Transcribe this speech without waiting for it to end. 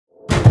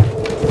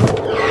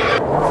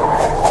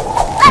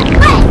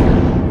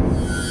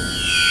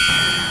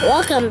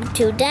welcome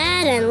to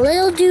Dad and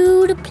Little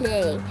Dude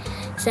Play.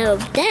 So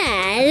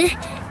Dad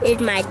is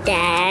my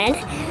dad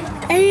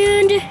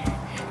and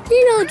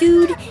Little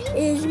Dude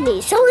is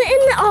me. So in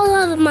all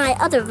of my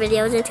other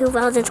videos in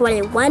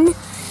 2021,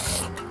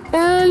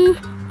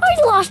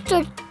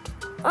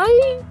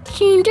 I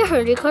seem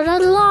different because I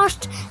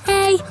lost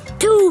a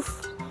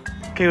tooth.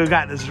 Okay, we've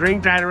got the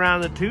string tied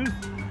around the tooth.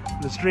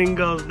 The string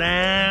goes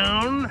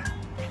down.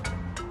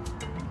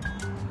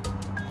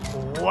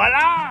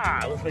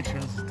 Voila! Let's make sure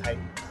this is tight.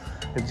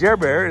 And Jer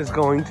Bear is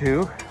going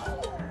to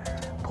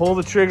pull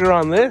the trigger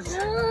on this,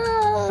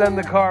 send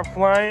the car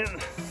flying,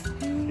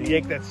 and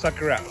yank that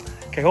sucker out.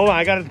 Okay, hold on.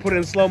 I got to put it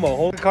in slow-mo.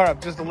 Hold the car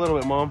up just a little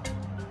bit, Mom.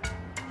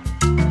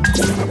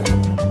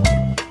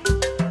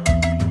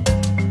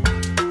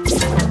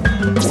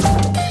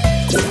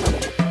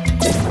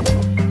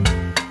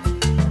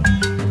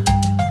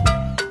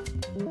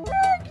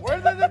 Where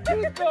did the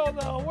tooth go,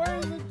 though? Where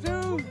is the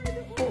tooth?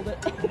 Hold it.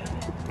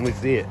 Let me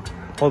see it.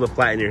 Hold it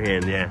flat in your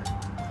hand, yeah.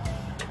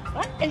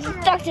 What? It's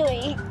stuck to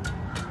me.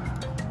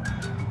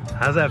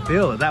 How's that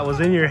feel? That was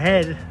in your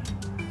head,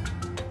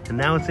 and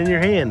now it's in your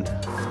hand.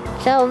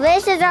 So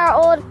this is our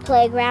old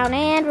playground,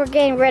 and we're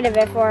getting rid of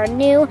it for a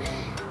new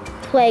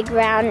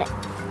playground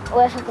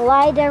with a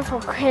glider for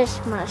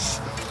Christmas.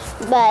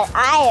 But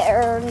I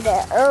earned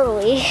it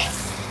early,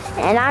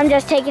 and I'm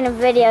just taking a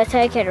video so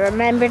I can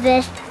remember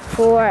this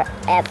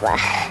forever.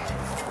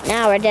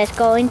 Now we're just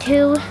going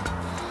to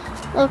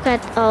look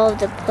at all of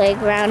the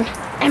playground,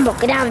 and we'll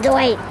get out of the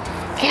way.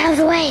 Get out of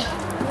the way.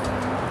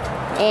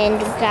 And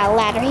we've got a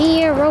ladder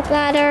here, rope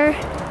ladder.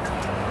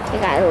 We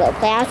got a little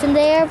playhouse in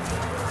there.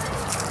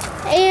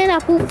 And I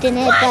pooped in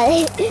it, but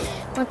it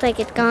looks like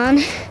it's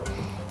gone.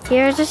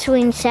 Here's a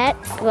swing set,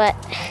 but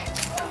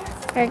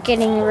we're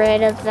getting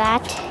rid of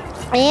that.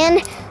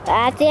 And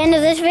at the end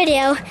of this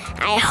video,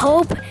 I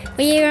hope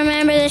you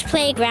remember this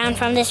playground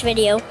from this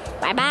video.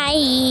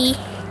 Bye-bye.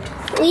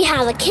 We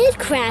have a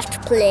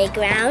KidKraft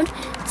playground.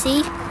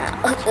 See?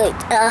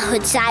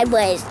 Hood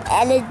sideways.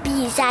 And it'd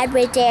be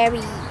sideways there.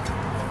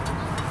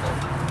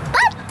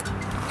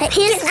 But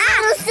here's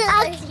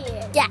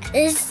yeah,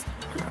 this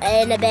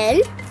in a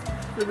bin.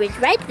 It was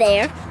right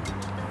there.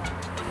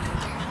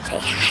 Say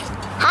hi.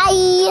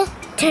 Hi.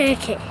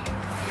 Turkey.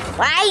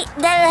 Why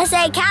did I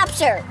say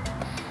capture?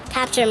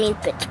 Capture means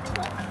pitch.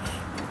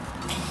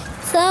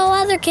 So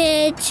other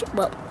kids,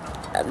 well,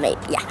 maybe,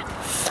 yeah.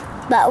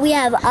 But we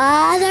have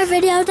other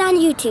videos on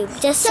YouTube.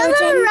 Just search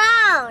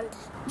around.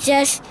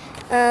 Just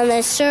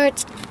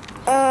search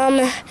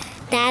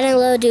Dad and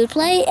Little Dude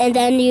Play, and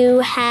then you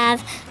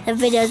have the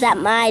videos that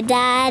my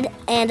dad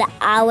and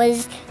I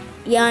was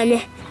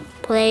young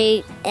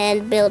play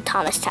and build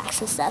Thomas Tracks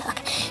and stuff.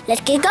 Okay,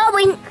 let's get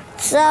going.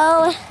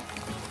 So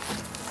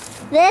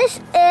this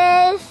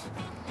is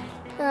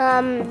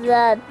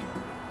the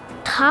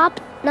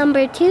top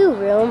number 2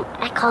 room.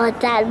 I call it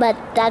that, but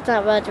that's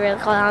not what it's really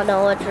called. I don't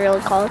know what it's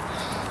really called.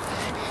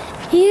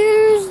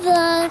 Here's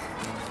the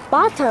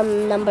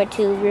bottom number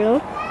 2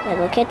 room.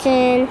 Little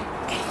kitchen.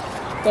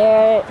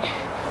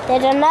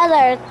 There's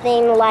another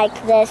thing like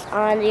this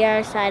on the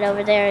other side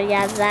over there.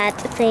 Yeah, that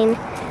thing.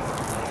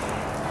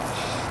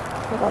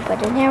 We're gonna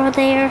put an arrow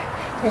there.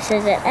 This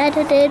isn't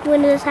edited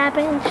when this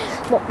happened.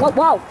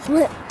 Whoa.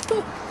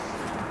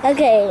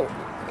 Okay.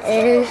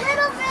 A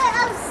little bit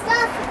of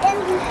stuff in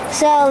here.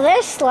 So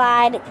this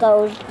slide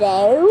goes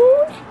down.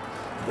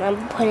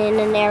 I'm putting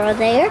an arrow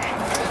there.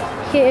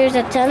 Here's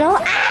a tunnel.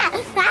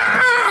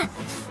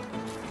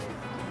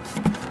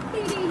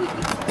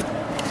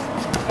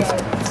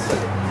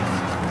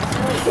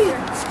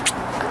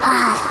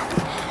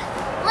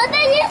 What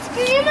did you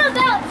scream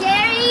about,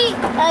 Jerry?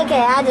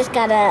 Okay, I just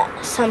gotta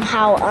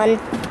somehow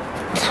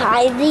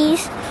untie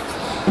these.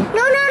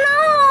 No!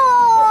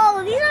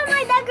 These are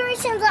my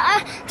decorations.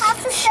 I have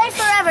to stay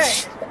forever.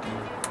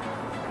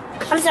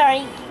 I'm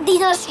sorry,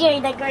 these are scary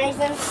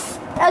decorations.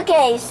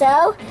 Okay,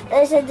 so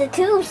this is the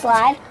tube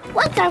slide.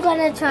 What I'm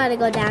gonna try to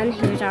go down.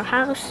 Here's our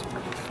house.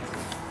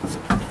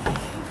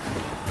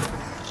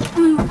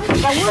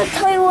 I would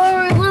tell you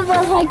where we live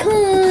if I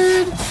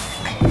could.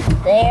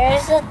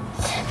 There's a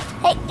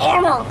hey,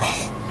 Ammo.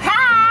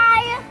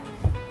 Hi.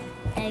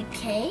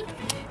 Okay.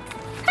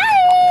 Hi.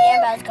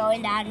 Ammo's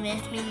going down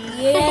with me.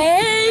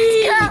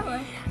 Yay.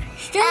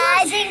 Let's go.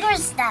 I think we're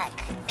stuck.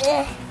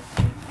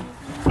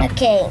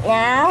 Okay,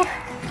 now.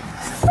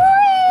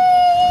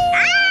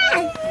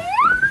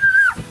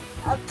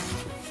 Oh,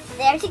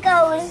 there she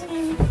goes.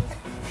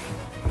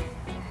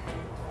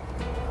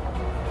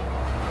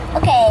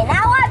 Okay,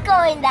 now I'm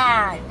going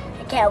down.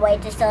 I can't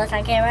wait to show us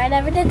on camera. I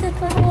never did this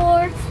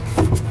before.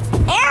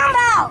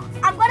 Ammo!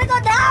 I'm gonna go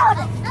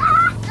down.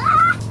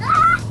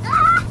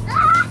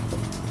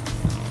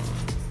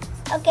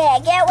 Okay, I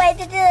can't wait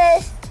to do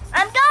this.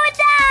 I'm going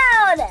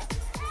down.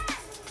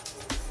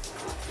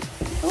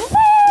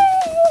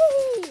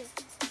 Whee!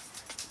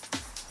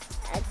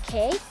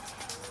 Okay,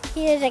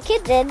 here's a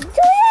kid then.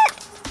 Juliet!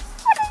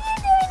 What are you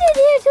doing in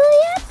here,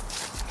 Juliet?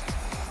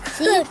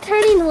 See,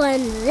 turning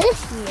one this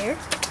year.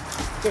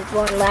 Did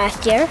one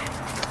last year.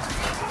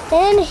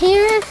 And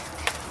here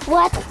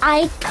what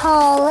I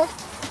call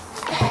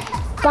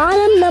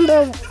bottom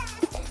number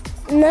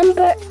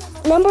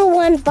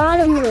one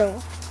bottom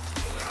room.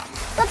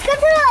 Let's go to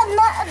the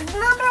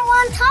number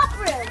one top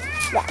room.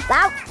 Yeah,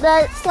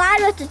 the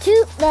slide with the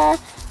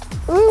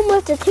room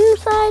with the tube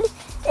slide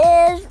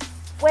is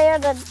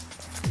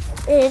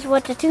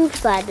what the tube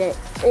slide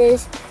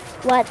is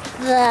what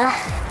the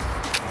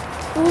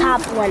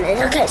top one is.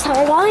 Okay, so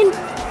we're going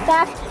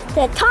back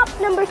to top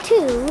number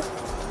 2.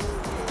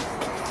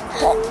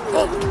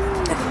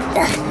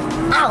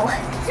 Ow!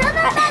 So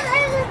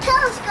there's a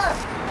telescope.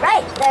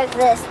 Right, there's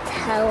this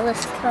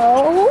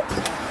telescope.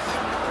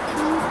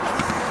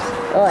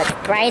 Oh, it's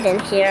bright in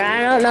here.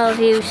 I don't know if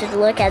you should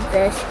look at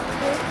this.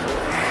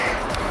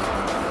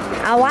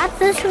 I'll watch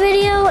this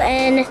video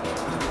and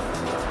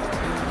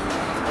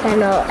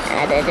then I'll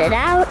edit it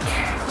out.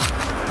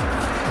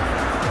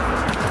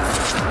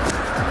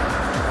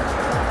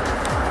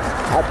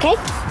 Okay,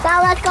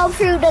 now let's go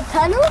through the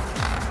tunnel.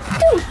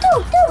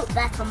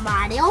 That's a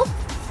Mario.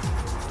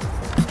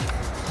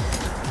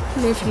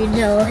 And if you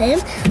know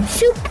him,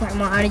 Super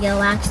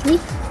Mario actually.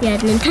 He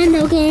has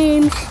Nintendo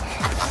games.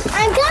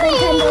 I'm coming!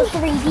 Nintendo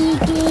 3D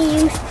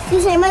games. You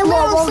say my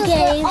little mobile sister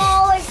games.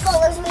 always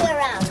follows me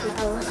around.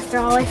 They're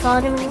always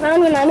following me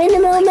around when I'm in the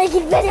middle of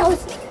making videos.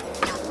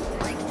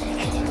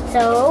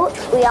 So,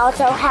 we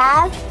also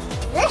have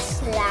this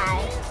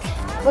slide.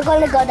 We're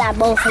going to go down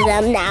both of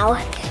them now.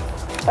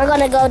 We're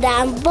going to go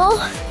down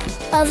both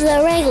of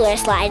the regular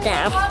slide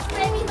now.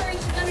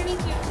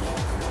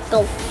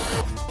 Go.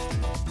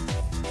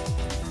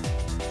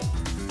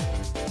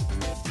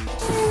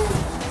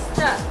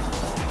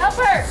 Help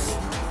her!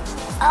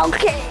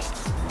 Okay.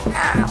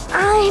 Now,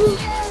 I'm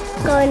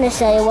going to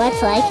show you what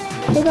it's like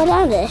to go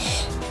down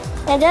this.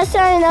 And just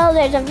so you know,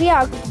 there's a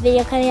VR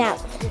video coming out.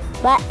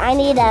 But I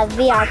need a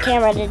VR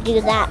camera to do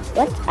that,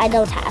 which I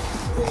don't have.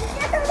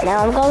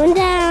 Now I'm going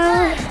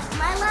down.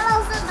 My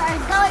little sister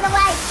is going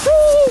away.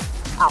 Whee!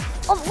 Oh,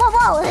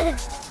 whoa.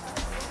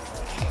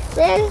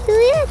 There's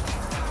Juliet.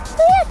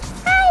 Juliet,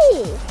 hi.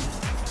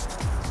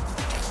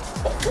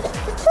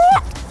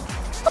 Juliet,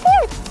 up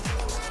here.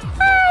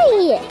 Hi.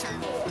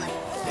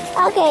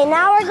 Okay,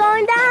 now we're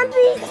going down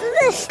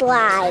this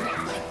slide.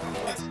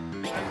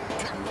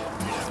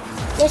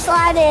 This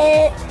slide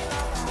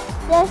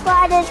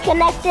is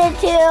connected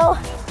to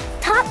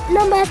top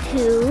number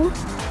 2.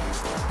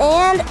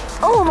 And,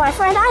 oh, my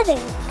friend Isaac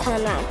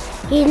come on.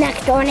 He's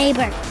next door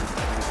neighbor.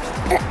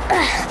 He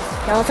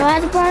also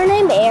has a brother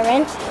named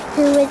Aaron,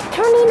 who is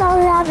turning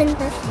 11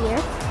 this year.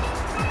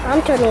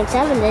 I'm turning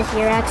 7 this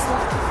year,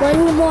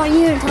 actually. 1 more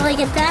year until I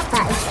get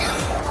baptized.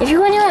 If you're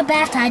going to get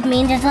baptized,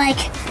 means it's like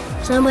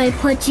somebody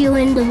puts you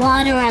in the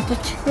water at the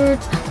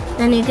church,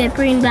 then you get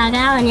bring back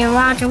out and your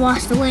water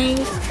washed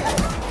away.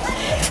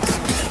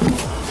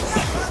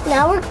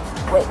 Now wait,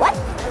 what?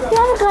 You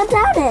haven't gone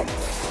down it.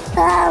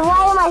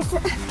 Why am I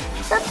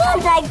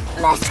sometimes I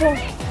messing.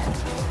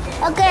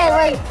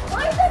 Okay,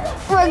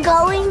 we're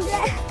going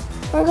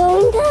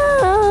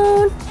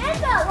down.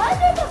 Angela, why is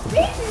there a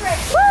refrigerator?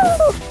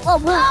 Whoa.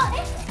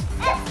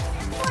 It's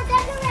for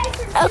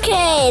decoration.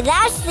 Okay,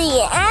 that's the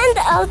end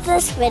of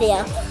this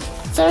video.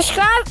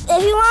 Subscribe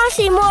if you want to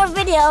see more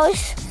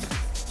videos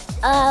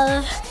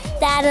of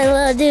Dad and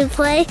Little Dude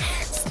play.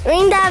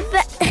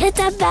 Hit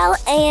that bell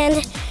and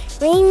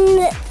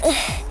hit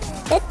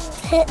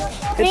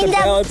the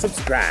bell and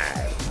subscribe.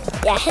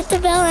 Yeah, hit the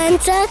bell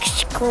and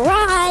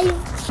subscribe.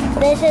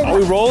 Are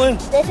we rolling?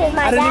 This is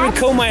my I didn't even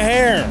comb my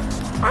hair.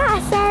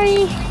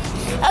 Sorry.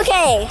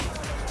 Okay.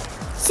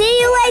 See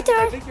you later.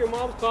 I think your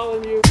mom's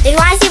calling you. If you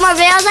want to see more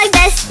videos like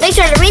this, make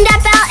sure to ring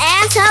that bell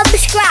and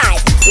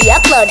subscribe. We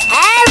upload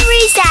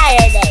every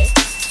Saturday.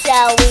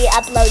 So we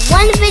upload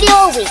 1 video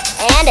a week,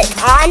 and it's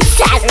on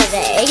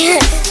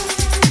Saturday.